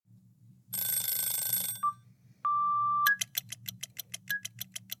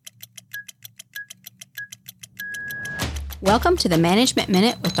Welcome to the Management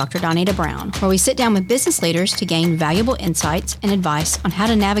Minute with Dr. Donita Brown, where we sit down with business leaders to gain valuable insights and advice on how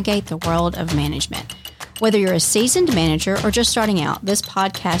to navigate the world of management. Whether you're a seasoned manager or just starting out, this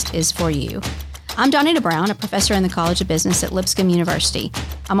podcast is for you. I'm Donita Brown, a professor in the College of Business at Lipscomb University.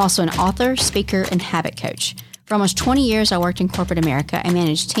 I'm also an author, speaker, and habit coach. For almost 20 years, I worked in corporate America and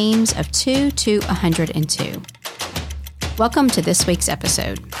managed teams of 2 to 102. Welcome to this week's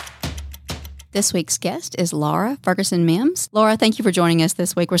episode. This week's guest is Laura Ferguson Mimms. Laura, thank you for joining us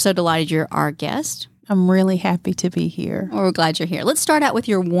this week. We're so delighted you're our guest. I'm really happy to be here. Well, we're glad you're here. Let's start out with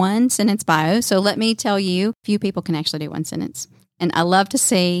your one-sentence bio. So let me tell you, few people can actually do one sentence. And I love to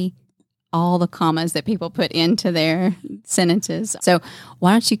see all the commas that people put into their sentences. So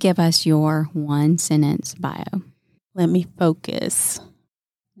why don't you give us your one-sentence bio? Let me focus.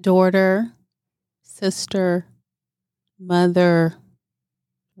 Daughter, sister, mother,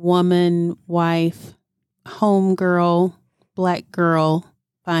 woman, wife, homegirl, Black girl,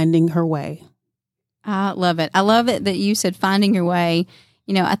 finding her way. I love it. I love it that you said finding your way.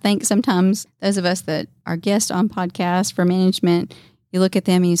 You know, I think sometimes those of us that are guests on podcasts for management, you look at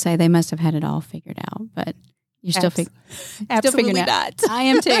them and you say they must have had it all figured out, but you're still figuring it out. I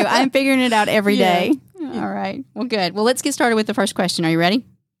am too. I'm figuring it out every day. All right. Well, good. Well, let's get started with the first question. Are you ready?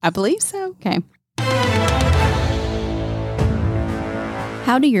 I believe so. Okay.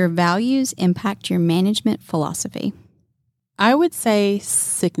 How do your values impact your management philosophy? I would say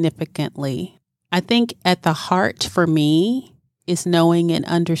significantly. I think at the heart for me is knowing and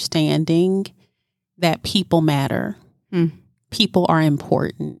understanding that people matter. People are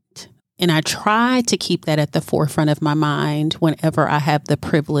important. And I try to keep that at the forefront of my mind whenever I have the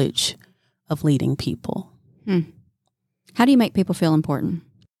privilege of leading people. How do you make people feel important?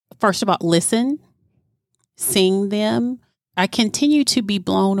 First of all, listen, sing them. I continue to be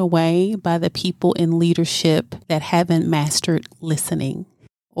blown away by the people in leadership that haven't mastered listening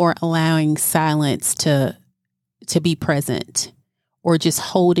or allowing silence to be present or just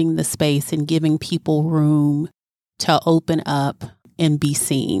holding the space and giving people room to open up and be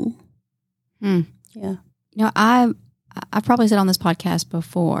seen. Yeah. You know, I've probably said on this podcast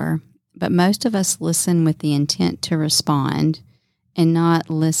before, but most of us listen with the intent to respond and not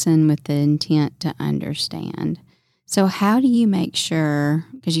listen with the intent to understand. So how do you make sure,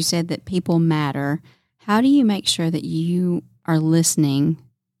 because you said that people matter, how do you make sure that you are listening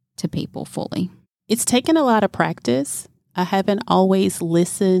to people fully? It's taken a lot of practice. I haven't always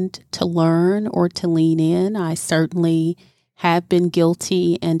listened to learn or to lean in. I certainly have been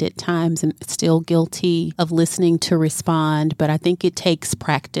guilty and at times am still guilty of listening to respond, but I think it takes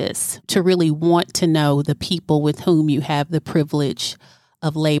practice to really want to know the people with whom you have the privilege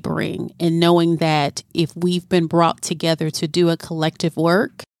of laboring and knowing that if we've been brought together to do a collective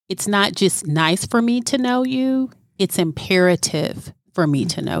work, it's not just nice for me to know you, it's imperative for me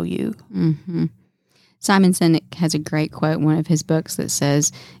to know you. Simon Sinek has a great quote in one of his books that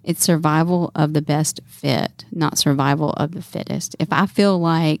says, it's survival of the best fit, not survival of the fittest. If I feel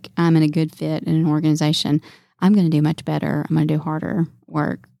like I'm in a good fit in an organization, I'm going to do much better. I'm going to do harder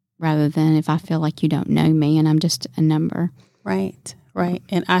work rather than if I feel like you don't know me and I'm just a number. Right.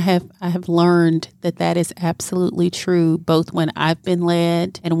 And I have learned that is absolutely true, both when I've been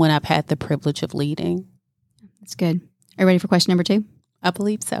led and when I've had the privilege of leading. That's good. Are you ready for question number 2? I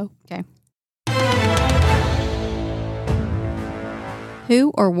believe so. Okay.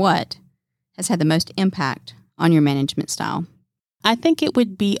 Who or what has had the most impact on your management style? I think it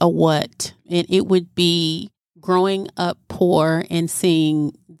would be a what, and it would be growing up poor and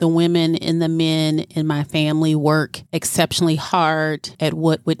seeing the women and the men in my family work exceptionally hard at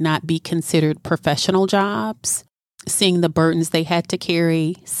what would not be considered professional jobs, seeing the burdens they had to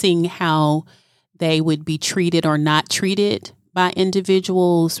carry, seeing how they would be treated or not treated by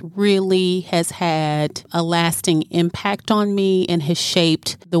individuals really has had a lasting impact on me and has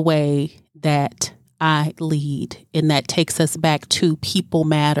shaped the way that I lead. And that takes us back to people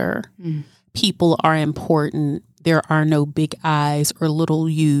matter. People are important. There are no big I's or little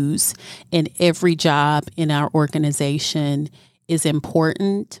U's, and every job in our organization is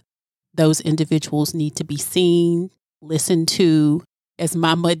important. Those individuals need to be seen, listened to. As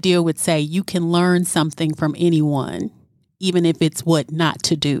Mama Dear would say, you can learn something from anyone, even if it's what not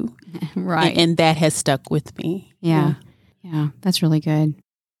to do. Right. And that has stuck with me. Yeah, that's really good.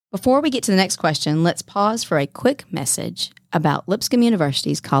 Before we get to the next question, let's pause for a quick message about Lipscomb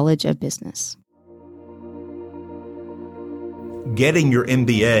University's College of Business. Getting your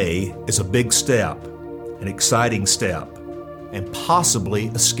MBA is a big step, an exciting step, and possibly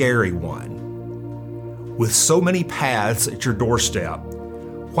a scary one. With so many paths at your doorstep,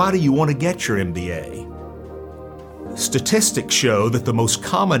 why do you want to get your MBA? Statistics show that the most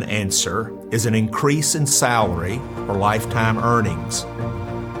common answer is an increase in salary or lifetime earnings.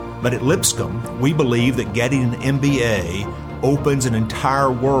 But at Lipscomb, we believe that getting an MBA opens an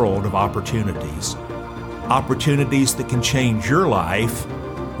entire world of opportunities. Opportunities that can change your life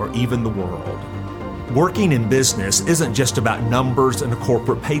or even the world. Working in business isn't just about numbers and a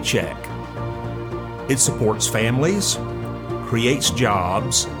corporate paycheck. It supports families, creates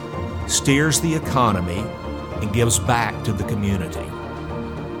jobs, steers the economy, and gives back to the community.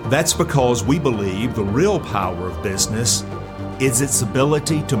 That's because we believe the real power of business is its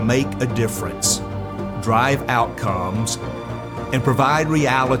ability to make a difference, drive outcomes, and provide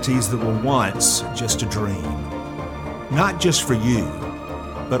realities that were once just a dream. Not just for you,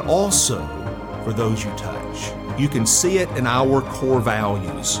 but also for those you touch. You can see it in our core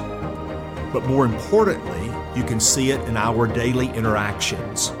values, but more importantly, you can see it in our daily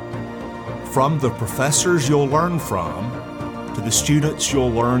interactions. From the professors you'll learn from to the students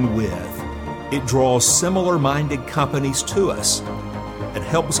you'll learn with, it draws similar-minded companies to us and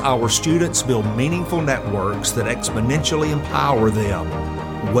helps our students build meaningful networks that exponentially empower them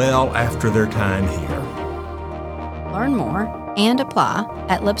well after their time here. Learn more and apply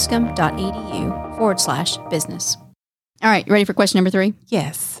at lipscomb.edu/business. All right, you ready for question number 3?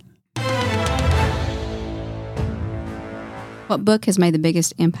 Yes. What book has made the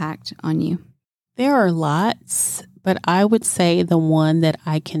biggest impact on you? There are lots, but I would say the one that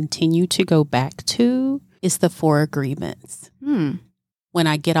I continue to go back to is The 4 Agreements. When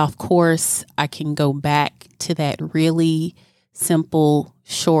I get off course, I can go back to that really simple,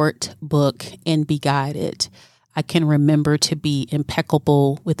 short book and be guided. I can remember to be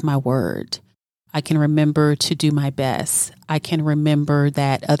impeccable with my word. I can remember to do my best. I can remember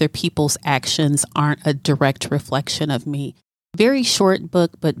that other people's actions aren't a direct reflection of me. Very short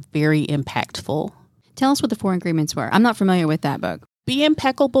book, but very impactful. Tell us what the 4 agreements were. I'm not familiar with that book. Be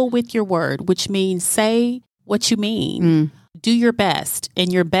impeccable with your word, which means say what you mean. Do your best,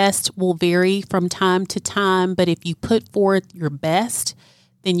 and your best will vary from time to time. But if you put forth your best,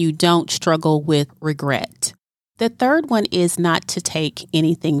 then you don't struggle with regret. The third one is not to take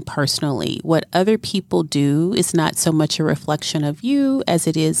anything personally. What other people do is not so much a reflection of you as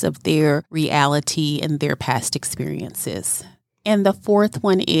it is of their reality and their past experiences. And the fourth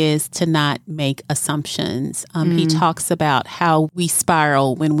one is to not make assumptions. He talks about how we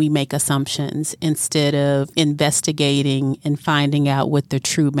spiral when we make assumptions instead of investigating and finding out what the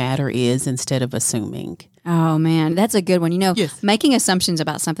true matter is instead of assuming. Oh, man, that's a good one. You know, Yes. Making assumptions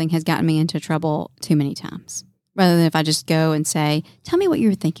about something has gotten me into trouble too many times. Rather than if I just go and say, tell me what you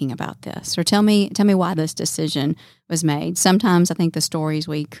were thinking about this, or tell me why this decision was made. Sometimes I think the stories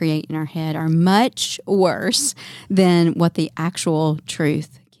we create in our head are much worse than what the actual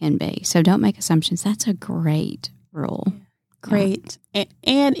truth can be. So don't make assumptions. That's a great rule. Great.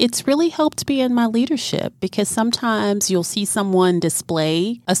 And it's really helped me in my leadership because sometimes you'll see someone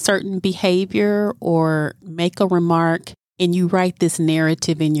display a certain behavior or make a remark, and you write this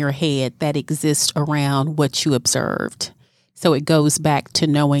narrative in your head that exists around what you observed. So it goes back to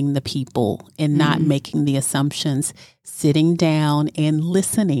knowing the people and not making the assumptions, sitting down and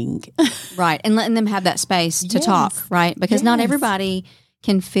listening. Right. And letting them have that space to talk, right? Because not everybody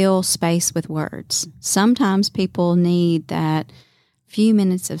can fill space with words. Sometimes people need that few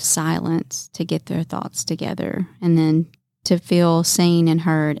minutes of silence to get their thoughts together and then to feel seen and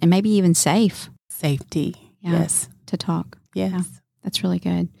heard and maybe even safe. Safety. Yes. To talk. Yes. Yeah, that's really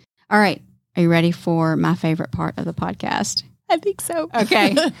good. All right. Are you ready for my favorite part of the podcast? I think so.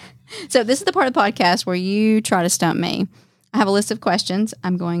 Okay. So this is the part of the podcast where you try to stump me. I have a list of questions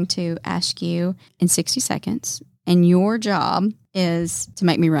I'm going to ask you in 60 seconds, and your job is to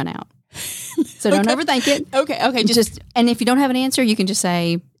make me run out. So don't overthink it. Okay. Just and if you don't have an answer, you can just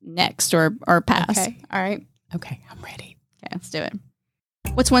say next or pass. Okay. All right. Okay, I'm ready. Okay, let's do it.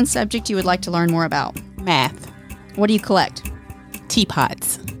 What's one subject you would like to learn more about? Math. What do you collect?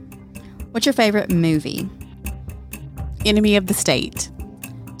 Teapots. What's your favorite movie? Enemy of the state.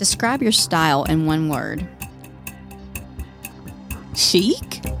 Describe your style in one word.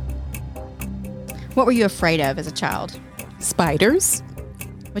 Chic. What were you afraid of as a child? Spiders.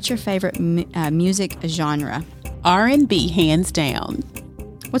 What's your favorite music genre? R&B, hands down.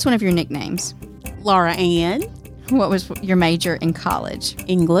 What's one of your nicknames? Laura Ann. What was your major in college?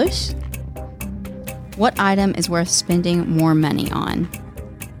 English. What item is worth spending more money on?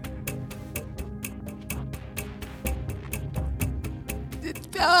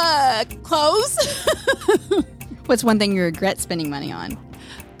 Clothes. What's one thing you regret spending money on?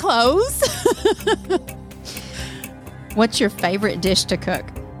 Clothes. What's your favorite dish to cook?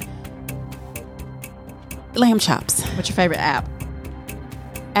 Lamb chops. What's your favorite app?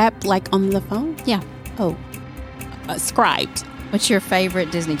 App like on the phone? Yeah. Oh, Scribed. What's your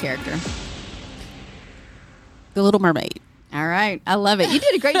favorite Disney character? The Little Mermaid. All right. I love it. You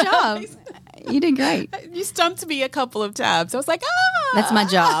did a great job. You did great. You stumped me a couple of times. I was like, That's my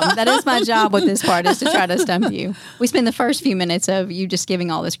job. That is my job with this part, is to try to stump you. We spend the first few minutes of you just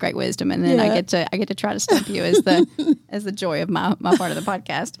giving all this great wisdom, and then I get to try to stump you as the joy of my part of the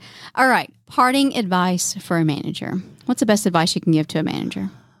podcast. All right. Parting advice for a manager. What's the best advice you can give to a manager?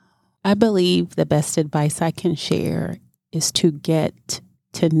 I believe the best advice I can share is to get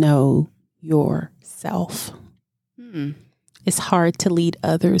to know yourself. It's hard to lead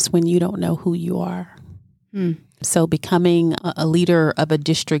others when you don't know who you are. So becoming a leader of a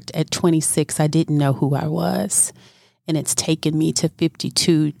district at 26, I didn't know who I was. And it's taken me to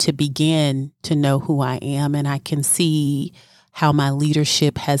 52 to begin to know who I am. And I can see how my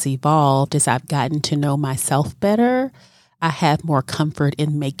leadership has evolved as I've gotten to know myself better. I have more comfort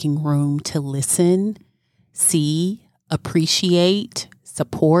in making room to listen, see, appreciate,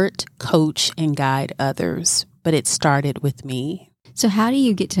 support, coach, and guide others. But it started with me. So how do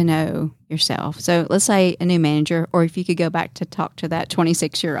you get to know yourself? So let's say a new manager, or if you could go back to talk to that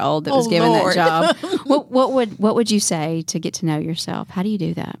 26-year-old that was given that job, what would you say to get to know yourself? How do you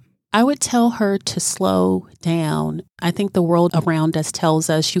do that? I would tell her to slow down. I think the world around us tells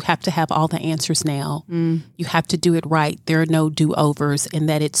us you have to have all the answers now. You have to do it right. There are no do-overs, and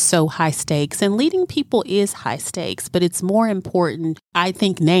that it's so high stakes. And leading people is high stakes, but it's more important, I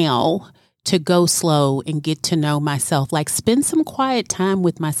think, now to go slow and get to know myself. Like, spend some quiet time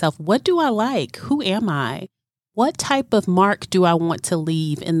with myself. What do I like? Who am I? What type of mark do I want to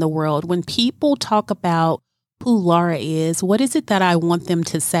leave in the world? When people talk about who Laura is, what is it that I want them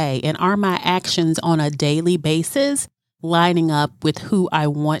to say? And are my actions on a daily basis lining up with who I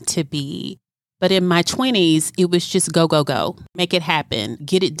want to be? But in my 20s, it was just go, go, go. Make it happen.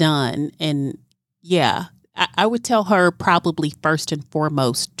 Get it done. And yeah, I would tell her probably first and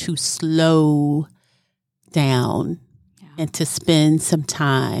foremost to slow down and to spend some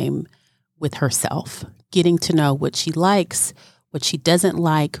time with herself, getting to know what she likes, what she doesn't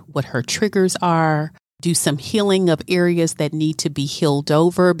like, what her triggers are, do some healing of areas that need to be healed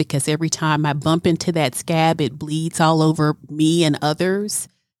over, because every time I bump into that scab, it bleeds all over me and others.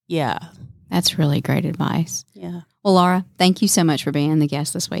 Yeah. That's really great advice. Yeah. Well, Laura, thank you so much for being the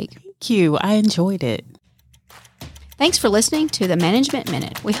guest this week. Thank you. I enjoyed it. Thanks for listening to the Management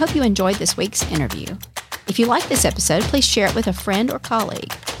Minute. We hope you enjoyed this week's interview. If you like this episode, please share it with a friend or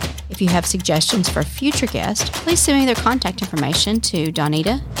colleague. If you have suggestions for future guests, please send me their contact information to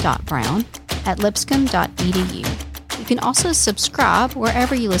donita.brown@lipscomb.edu. You can also subscribe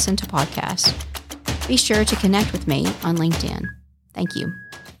wherever you listen to podcasts. Be sure to connect with me on LinkedIn. Thank you.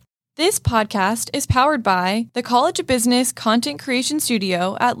 This podcast is powered by the College of Business Content Creation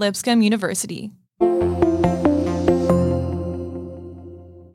Studio at Lipscomb University.